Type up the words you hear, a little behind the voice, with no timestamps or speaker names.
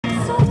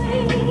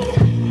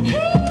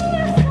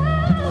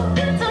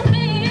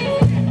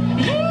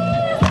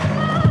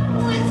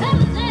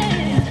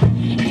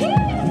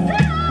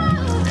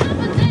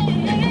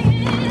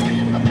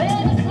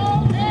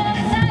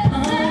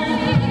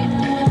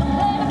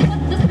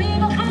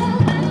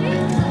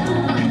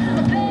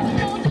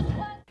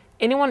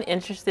Anyone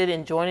interested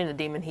in joining the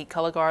Demon Heat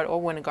Color Guard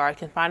or Winter Guard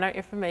can find our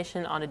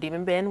information on the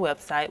Demon Band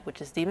website,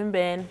 which is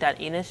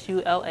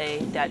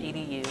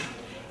demonband.nsula.edu.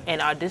 And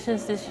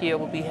auditions this year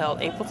will be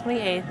held April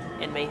 28th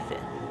and May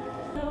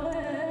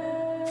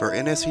 5th. For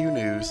NSU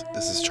News,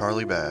 this is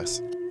Charlie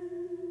Bass.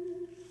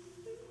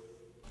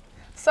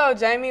 So,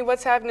 Jamie,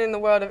 what's happening in the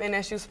world of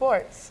NSU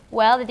sports?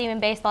 Well, the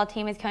Demon baseball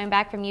team is coming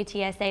back from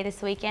UTSA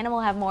this weekend, and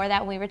we'll have more of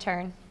that when we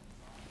return.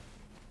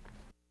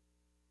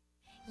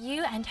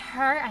 You and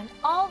her and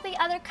all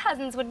the other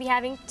cousins would be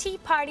having tea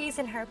parties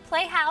in her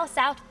playhouse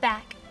out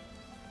back.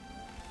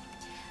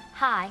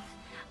 Hi,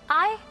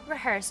 I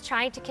rehearsed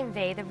trying to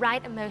convey the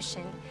right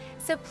emotion,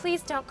 so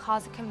please don't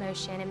cause a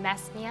commotion and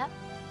mess me up.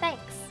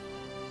 Thanks.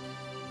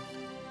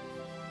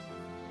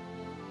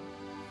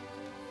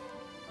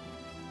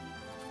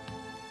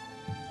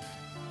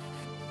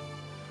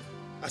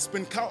 I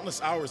spend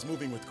countless hours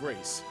moving with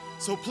grace,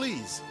 so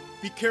please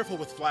be careful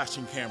with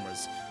flashing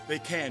cameras. They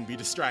can be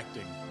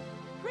distracting.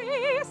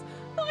 Grace,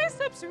 thy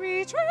steps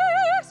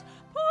retrace,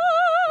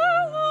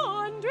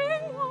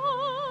 pondering one.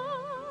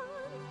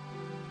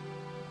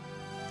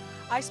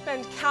 I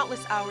spend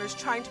countless hours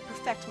trying to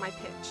perfect my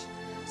pitch,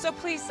 so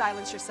please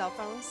silence your cell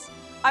phones.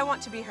 I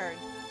want to be heard.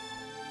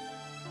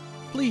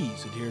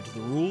 Please adhere to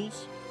the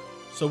rules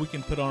so we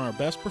can put on our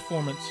best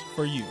performance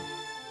for you.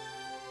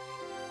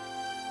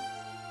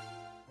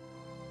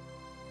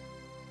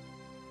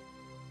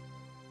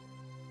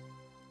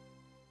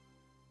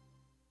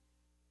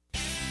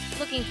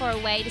 Looking for a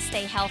way to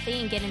stay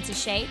healthy and get into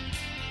shape?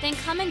 Then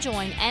come and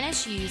join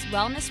NSU's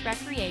Wellness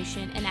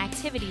Recreation and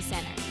Activity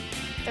Center.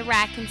 The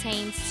RAC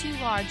contains 2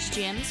 large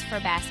gyms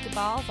for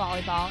basketball,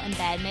 volleyball, and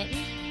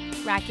badminton,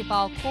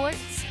 racquetball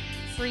courts,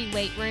 free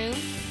weight room,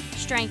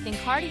 strength and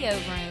cardio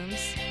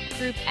rooms,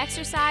 group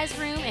exercise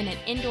room, and an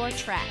indoor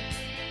track.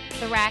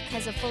 The RAC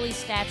has a fully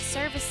staffed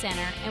service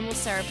center and will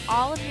serve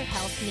all of your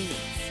health needs.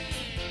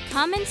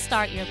 Come and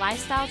start your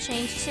lifestyle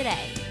change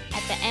today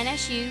at the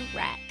NSU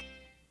RAC.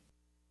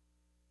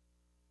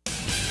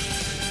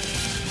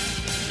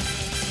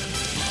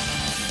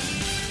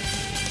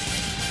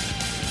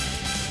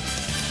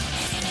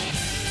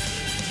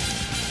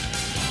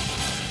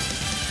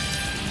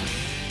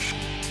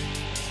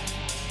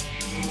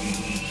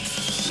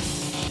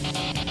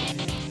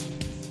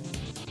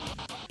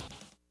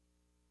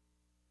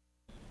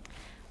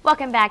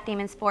 Welcome back,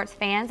 Demon sports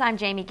fans. I'm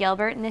Jamie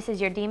Gilbert, and this is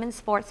your Demon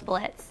Sports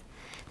Blitz.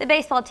 The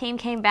baseball team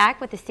came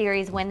back with a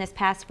series win this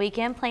past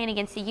weekend, playing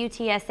against the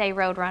UTSA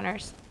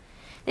Roadrunners.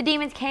 The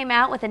Demons came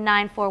out with a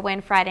 9-4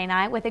 win Friday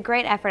night with a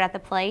great effort at the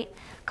plate.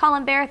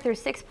 Colin Bear threw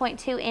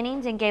 6.2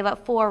 innings and gave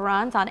up 4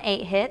 runs on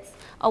 8 hits,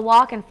 a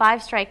walk, and 5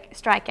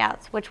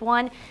 strikeouts, which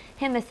won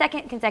him the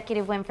second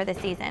consecutive win for the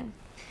season.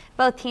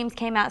 Both teams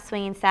came out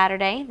swinging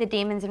Saturday. The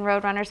Demons and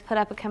Roadrunners put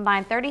up a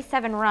combined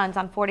 37 runs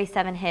on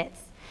 47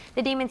 hits.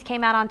 The Demons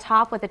came out on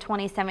top with a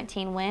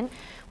 2017 win,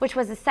 which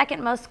was the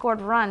second most scored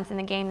runs in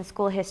the game in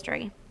school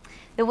history.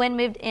 The win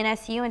moved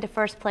NSU into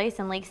first place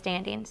in league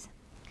standings.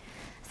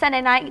 Sunday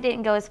night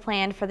didn't go as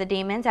planned for the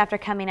Demons after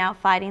coming out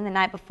fighting the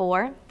night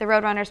before. The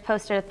Roadrunners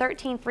posted a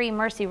 13-3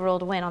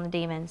 mercy-ruled win on the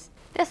Demons.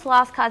 This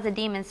loss caused the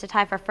Demons to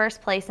tie for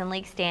first place in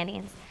league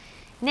standings.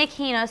 Nick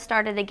Hino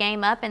started the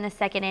game up in the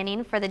second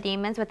inning for the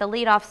Demons with a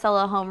leadoff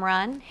solo home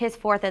run, his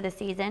 4th of the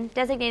season.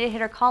 Designated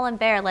hitter Colin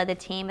Bear led the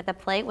team at the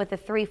plate with a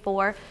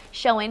 3-4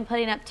 showing,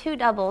 putting up 2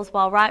 doubles,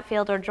 while right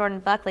fielder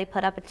Jordan Buckley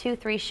put up a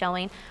 2-3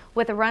 showing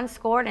with a run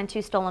scored and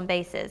 2 stolen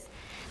bases.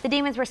 The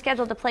Demons were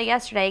scheduled to play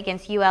yesterday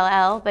against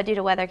ULL, but due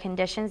to weather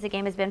conditions, the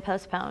game has been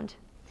postponed.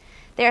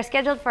 They are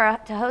scheduled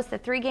to host a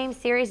 3-game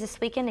series this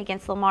weekend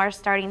against Lamar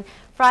starting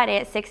Friday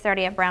at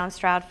 6:30 at Brown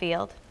Stroud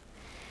Field.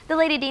 The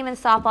Lady Demons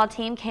softball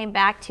team came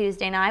back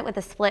Tuesday night with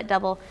a split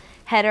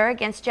doubleheader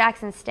against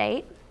Jackson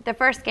State. The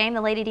first game, the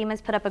Lady Demons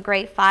put up a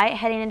great fight,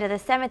 heading into the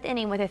 7th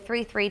inning with a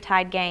 3-3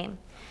 tied game.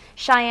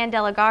 Cheyenne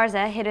De La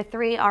Garza hit a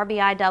 3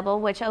 RBI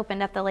double, which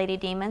opened up the Lady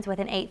Demons with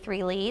an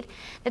 8-3 lead.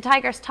 The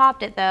Tigers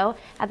topped it, though,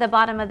 at the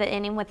bottom of the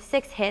inning with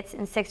 6 hits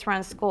and 6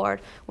 runs scored,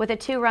 with a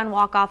 2-run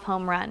walk-off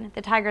home run.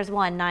 The Tigers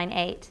won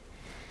 9-8.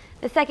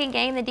 The second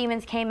game, the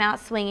Demons came out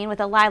swinging with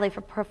a lively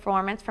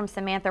performance from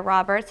Samantha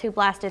Roberts, who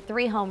blasted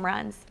 3 home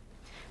runs.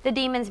 The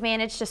Demons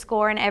managed to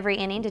score in every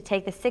inning to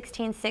take the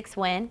 16-6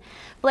 win.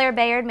 Blair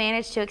Bayard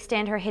managed to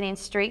extend her hitting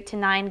streak to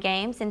 9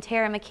 games, and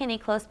Tara McKinney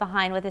close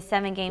behind with a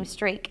 7-game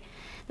streak.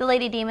 The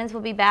Lady Demons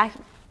will be back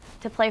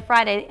to play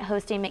Friday,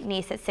 hosting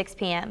McNeese at 6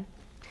 p.m.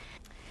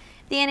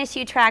 The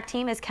NSU track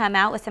team has come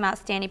out with some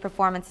outstanding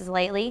performances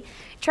lately.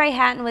 Trey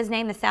Hatton was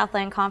named the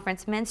Southland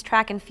Conference Men's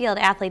Track and Field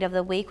Athlete of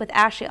the Week, with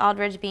Ashley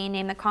Aldridge being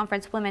named the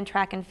Conference Women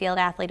Track and Field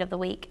Athlete of the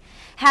Week.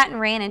 Hatton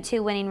ran in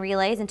 2 winning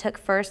relays and took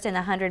first in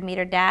the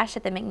 100-meter dash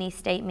at the McNeese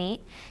State meet.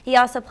 He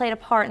also played a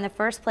part in the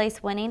first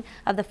place winning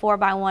of the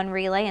 4x1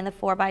 relay and the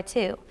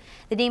 4x2.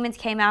 The Demons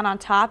came out on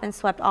top and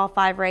swept all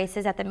 5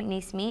 races at the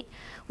McNeese meet,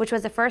 which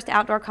was the first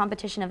outdoor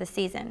competition of the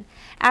season.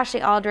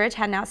 Ashley Aldridge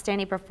had an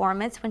outstanding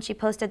performance when she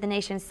posted the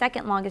nation's second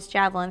second longest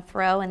javelin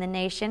throw in the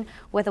nation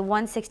with a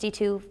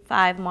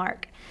 162.5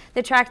 mark.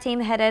 The track team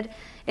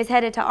is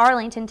headed to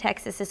Arlington,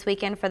 Texas this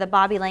weekend for the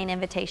Bobby Lane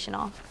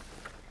Invitational.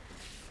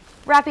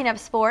 Wrapping up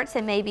sports,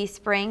 it may be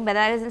spring, but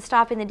that isn't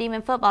stopping the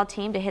Demon football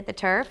team to hit the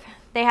turf.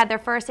 They had their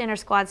first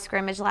inter-squad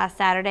scrimmage last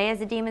Saturday as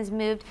the Demons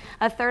moved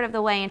a third of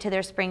the way into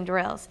their spring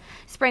drills.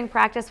 Spring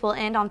practice will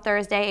end on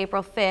Thursday,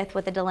 April 5th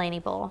with the Delaney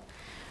Bowl.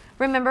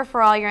 Remember,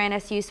 for all your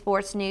NSU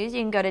sports news,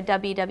 you can go to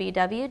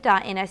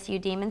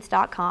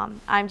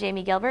www.nsudemons.com. I'm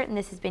Jamie Gilbert, and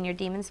this has been your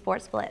Demon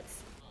Sports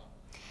Blitz.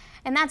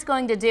 And that's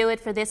going to do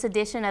it for this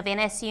edition of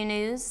NSU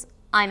News.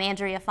 I'm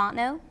Andrea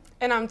Fontenot.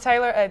 And I'm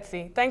Taylor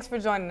Etsy. Thanks for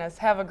joining us.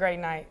 Have a great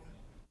night.